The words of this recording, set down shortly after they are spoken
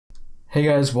Hey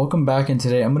guys, welcome back, and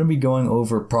today I'm going to be going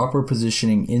over proper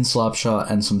positioning in Slapshot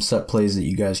and some set plays that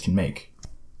you guys can make.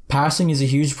 Passing is a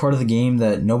huge part of the game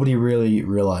that nobody really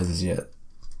realizes yet.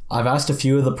 I've asked a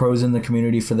few of the pros in the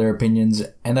community for their opinions,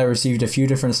 and I received a few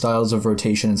different styles of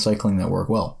rotation and cycling that work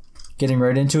well. Getting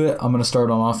right into it, I'm going to start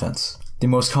on offense. The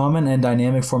most common and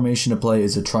dynamic formation to play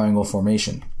is a triangle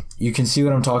formation. You can see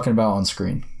what I'm talking about on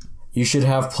screen. You should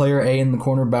have player A in the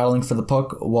corner battling for the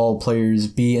puck, while players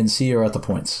B and C are at the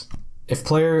points. If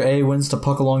player A wins the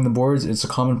puck along the boards, it's a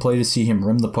common play to see him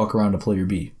rim the puck around to player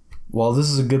B. While this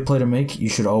is a good play to make, you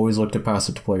should always look to pass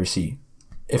it to player C.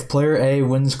 If player A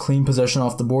wins clean possession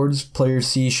off the boards, player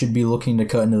C should be looking to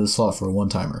cut into the slot for a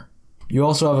one-timer. You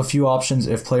also have a few options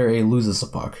if player A loses the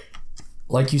puck.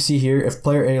 Like you see here, if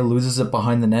player A loses it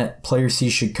behind the net, player C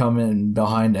should come in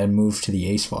behind and move to the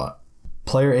A spot.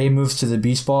 Player A moves to the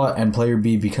B spot, and player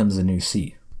B becomes the new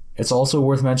C. It's also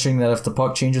worth mentioning that if the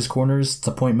puck changes corners,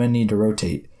 the point men need to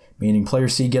rotate, meaning player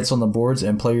C gets on the boards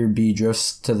and player B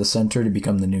drifts to the center to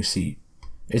become the new C.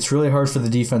 It's really hard for the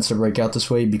defense to break out this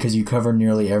way because you cover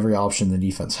nearly every option the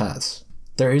defense has.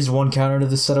 There is one counter to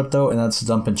this setup though, and that's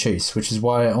dump and chase, which is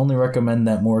why I only recommend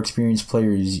that more experienced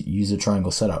players use a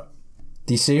triangle setup.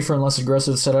 The safer and less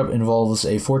aggressive setup involves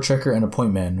a forechecker and a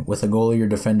point man, with a goalie or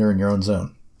defender in your own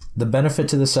zone. The benefit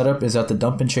to the setup is that the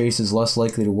dump and chase is less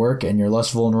likely to work and you're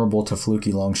less vulnerable to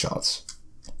fluky long shots.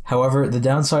 However, the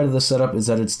downside of the setup is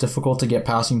that it's difficult to get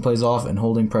passing plays off and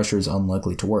holding pressure is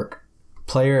unlikely to work.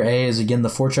 Player A is again the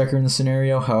forechecker in the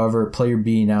scenario, however, player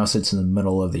B now sits in the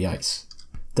middle of the ice.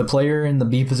 The player in the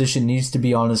B position needs to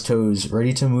be on his toes,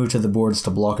 ready to move to the boards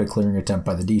to block a clearing attempt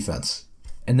by the defense.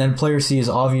 And then player C is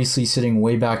obviously sitting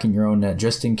way back in your own net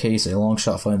just in case a long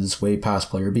shot finds its way past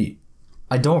player B.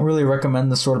 I don't really recommend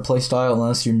this sort of play style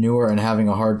unless you're newer and having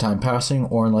a hard time passing,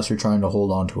 or unless you're trying to hold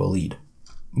on to a lead.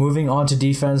 Moving on to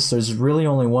defense, there's really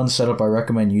only one setup I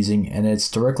recommend using, and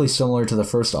it's directly similar to the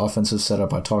first offensive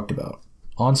setup I talked about.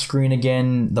 On screen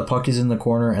again, the puck is in the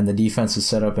corner and the defense is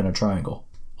set up in a triangle.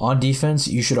 On defense,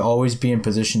 you should always be in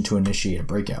position to initiate a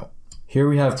breakout. Here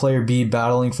we have player B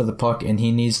battling for the puck, and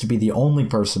he needs to be the only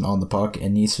person on the puck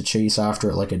and needs to chase after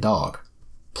it like a dog.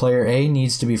 Player A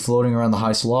needs to be floating around the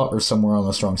high slot or somewhere on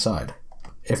the strong side.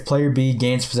 If player B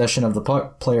gains possession of the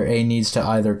puck, player A needs to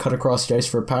either cut across the ice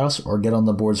for a pass or get on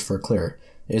the boards for a clear.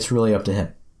 It's really up to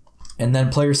him. And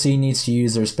then player C needs to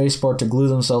use their spacebar to glue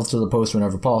themselves to the post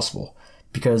whenever possible,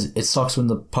 because it sucks when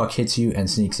the puck hits you and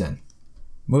sneaks in.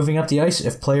 Moving up the ice,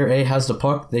 if player A has the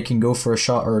puck, they can go for a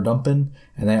shot or a dump in,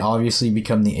 and they obviously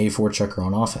become the A4 checker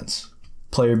on offense.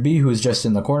 Player B, who is just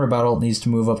in the corner battle, needs to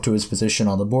move up to his position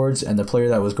on the boards, and the player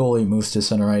that was goalie moves to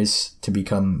center ice to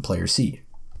become player C.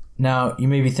 Now, you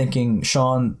may be thinking,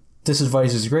 Shawn, this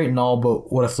advice is great and all,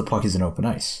 but what if the puck is in open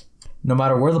ice? No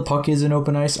matter where the puck is in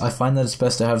open ice, I find that it's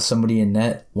best to have somebody in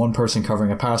net, one person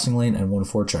covering a passing lane, and one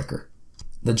forechecker.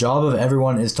 The job of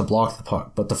everyone is to block the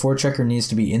puck, but the forechecker needs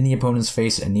to be in the opponent's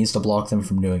face and needs to block them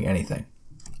from doing anything.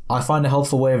 I find a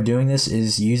helpful way of doing this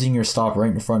is using your stop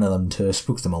right in front of them to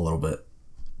spook them a little bit.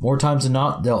 More times than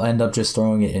not, they'll end up just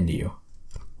throwing it into you.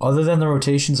 Other than the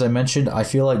rotations I mentioned, I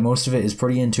feel like most of it is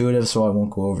pretty intuitive, so I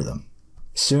won't go over them.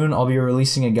 Soon, I'll be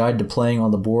releasing a guide to playing on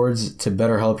the boards to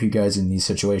better help you guys in these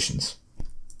situations.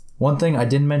 One thing I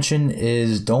didn't mention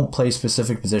is don't play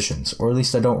specific positions, or at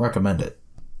least I don't recommend it.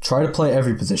 Try to play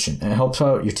every position, and it helps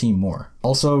out your team more.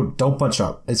 Also, don't bunch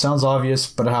up. It sounds obvious,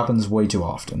 but it happens way too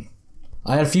often.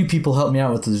 I had a few people help me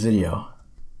out with this video.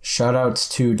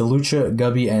 Shoutouts to Balucha,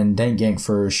 Gubby, and Dank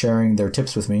for sharing their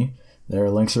tips with me. Their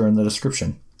links are in the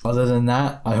description. Other than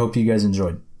that, I hope you guys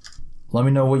enjoyed. Let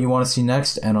me know what you want to see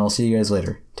next, and I'll see you guys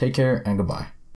later. Take care, and goodbye.